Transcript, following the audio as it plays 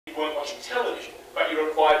watching television, but you're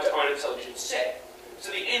required to own a television set.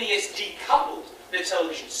 So the NES decoupled the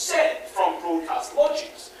television set from broadcast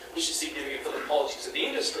logics, which is significant for the politics of the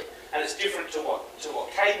industry, and it's different to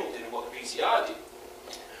what cable did and what the VCR did.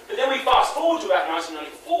 But then we fast forward to about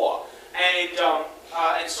 1994,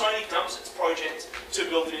 and Sony dumps its project to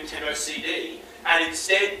build the Nintendo CD, and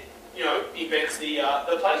instead, invents the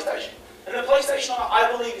PlayStation. And the PlayStation,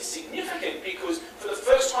 I believe, is significant because for the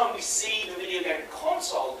first time we see the video game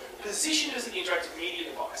console positioned as an interactive media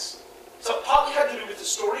device. So it partly had to do with the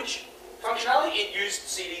storage functionality. It used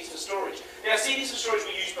CDs for storage. Now, CDs for storage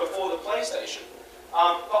were used before the PlayStation,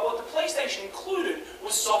 but what the PlayStation included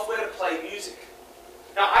was software to play music.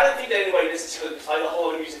 Now, I don't think that anybody necessarily played a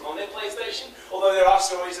whole lot of music on their PlayStation, although there are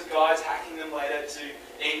stories of guys hacking them later to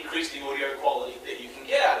increase the audio quality that you can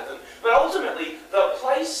get out of them. But ultimately, the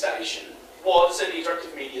PlayStation was an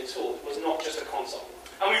interactive media tool. It was not just a console.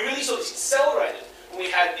 And we really saw this accelerated when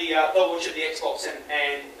we had the launch of the Xbox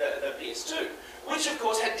and the PS2, which of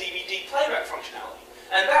course had DVD playback functionality.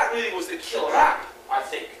 And that really was the killer app, I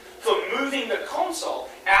think, for moving the console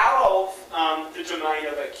out of the domain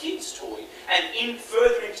of a kid's toy and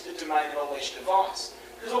further into the domain of a leisure device.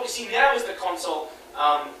 Because what we see now is the console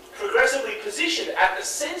progressively positioned at the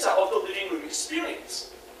centre of the living room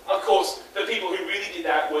experience. Of course, the people who really did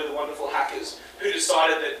that were the wonderful hackers who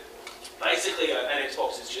decided that basically an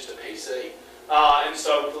Xbox is just a PC. And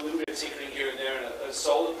so with a little bit of tinkering here and there and a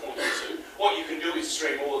solder point or two, what you can do is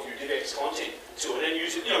stream all of your DivX content to it and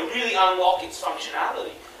use it, really unlock its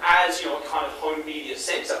functionality as, a kind of home media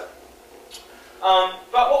centre.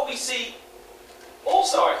 But what we see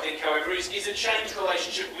also, I think, however, is a changed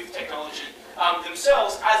relationship with technology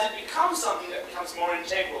themselves as it becomes something that becomes more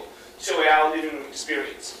integral to our living room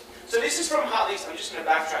experience. So this is from Hartley's, I'm just going to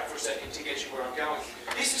backtrack for a second to get you where I'm going.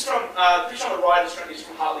 This is from, the picture on the right is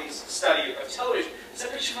from Hartley's study of television. It's a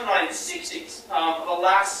picture from the 1960s of a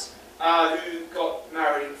lass who got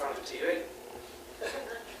married in front of a TV.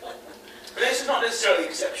 But this is not necessarily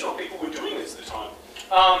exceptional. People were doing this at the time.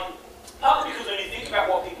 Partly because when you think about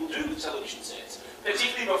what people do with television sets,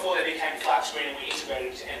 particularly before they became flat screen and we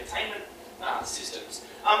integrated into entertainment systems,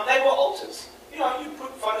 they were altars. You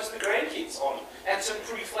put photos of the grandkids on them and some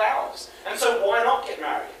pretty flowers. And so why not get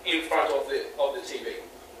married in front of the TV?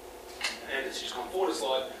 And it's just gone forward a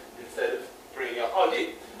slide instead of bringing up. Oh, it did.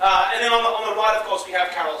 And then on the right, of course, we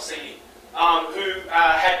have Carol Sini, who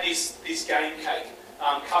had this game cake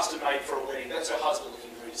custom made for a wedding. That's her husband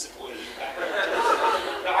looking very disappointed in the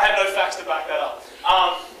background. No, I have no facts to back that up.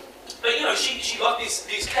 But she got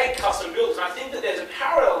this cake custom built, and I think that there's a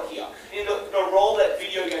parallel here in the role that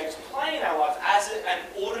video games play in our life as an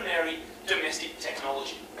ordinary domestic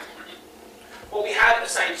technology. What we have at the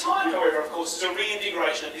same time, however, of course, is a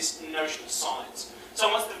reinvigoration of this notion of science. So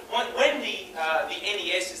when the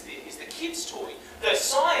NES is the kid's toy, the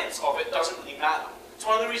science of it doesn't really matter. It's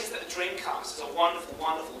one of the reasons that the Dreamcast is a wonderful,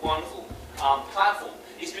 wonderful, wonderful platform,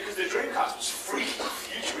 is because the Dreamcast was freaking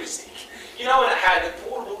futuristic. And it had the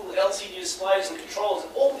portable LCD displays and controls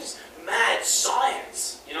and all this mad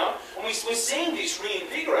science, And we're seeing this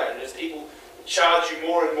reinvigorated as people charge you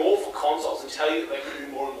more and more for consoles and tell you that they can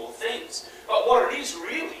do more and more things. But what it is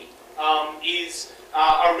really is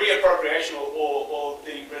a reappropriation or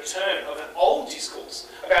the return of an old discourse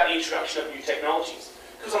about the introduction of new technologies.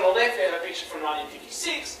 Because on the left there, a picture from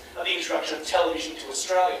 1956 of the introduction of television to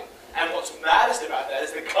Australia. And what's maddest about that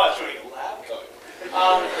is the guy's running a lab coat.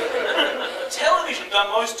 Television, the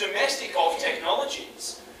most domestic of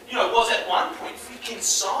technologies, was at one point freaking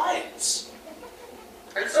science.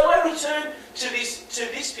 And so I return to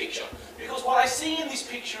this picture, because what I see in this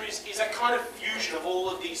picture is a kind of fusion of all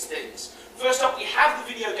of these things. First up, we have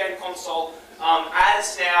the video game console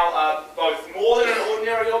as now both more than an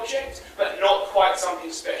ordinary object, but not quite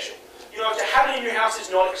something special. To have it in your house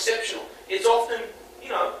is not exceptional. It's often,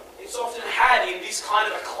 it's often had in this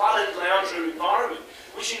kind of a cluttered lounge room environment,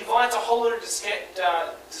 which invites a whole lot of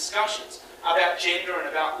discussions about gender and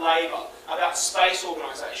about labour, about space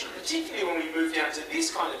organisation, particularly when we move down to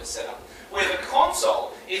this kind of a setup, where the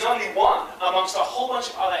console is only one amongst a whole bunch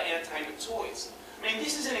of other entertainment toys. I mean,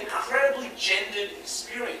 this is an incredibly gendered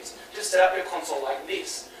experience to set up your console like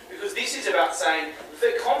this, because this is about saying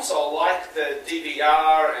the console, like the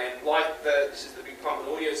DVR and like this is the big pump and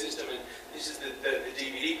audio system and this is the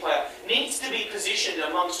DVD player, needs to be positioned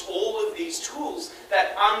amongst all of these tools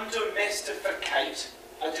that undomesticate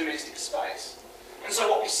a domestic space. And so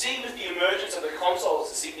what we see with the emergence of the console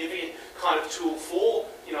as a significant kind of tool for,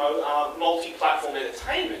 multi-platform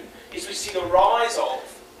entertainment is we see the rise of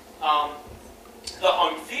the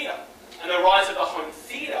home theatre. And the rise of the home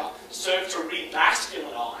theatre served to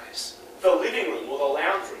re-masculinize the living room or the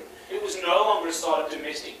lounge room. It the side of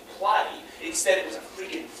domestic play. Instead, it was a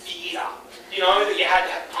friggin' theatre, you know, that you had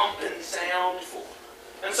to have pump and sound for.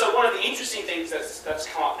 And so one of the interesting things that's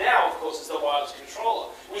come up now, of course, is the wireless controller,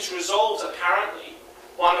 which resolves apparently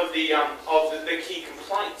one of the key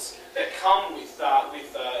complaints that come with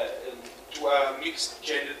mixed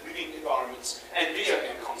gendered living environments and video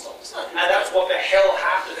game consoles. And that's what the hell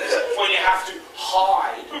happens when you have to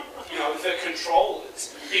hide, you know, the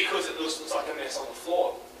controllers because it looks like a mess on the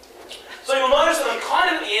floor. So you'll notice that I'm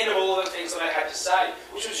kind of at the end of all of the things that I had to say,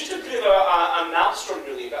 which was just a bit of a maelstrom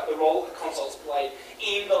really about the role that consoles played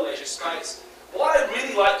in the leisure space. What I'd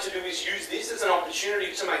really like to do is use this as an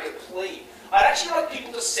opportunity to make a plea. I'd actually like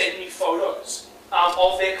people to send me photos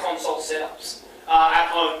of their console setups at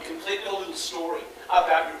home, complete with a little story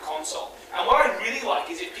about your console. And what I'd really like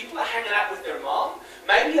is if people are hanging out with their mum,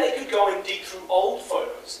 maybe they could go and dig through old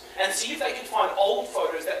photos and see if they could find old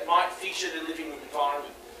photos that might feature the living room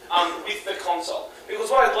environment with the console.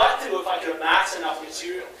 Because what I'd like to do, if I could amass enough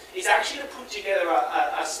material, is actually to put together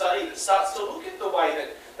a study that starts to look at the way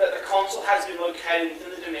that the console has been located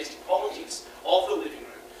within the domestic politics of the living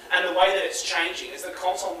room, and the way that it's changing as the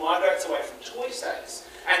console migrates away from toy status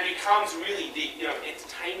and becomes really the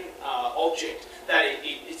entertainment object that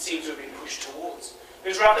it seems to have been pushed towards. It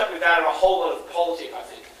was wrapped up with that and a whole lot of politics, I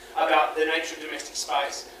think, about the nature of domestic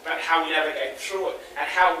space, about how we navigate through it, and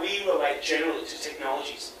how we relate generally to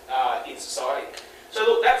technologies in society. So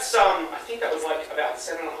look, that's, I think that was like about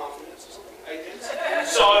 7.5 minutes or something, 8 minutes.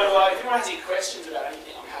 So if anyone has any questions about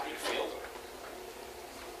anything, I'm happy to field them.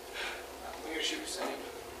 I'm going to shoot you.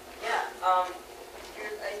 Yeah, you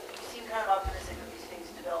seem kind of optimistic that these things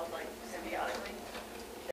develop like symbiotically.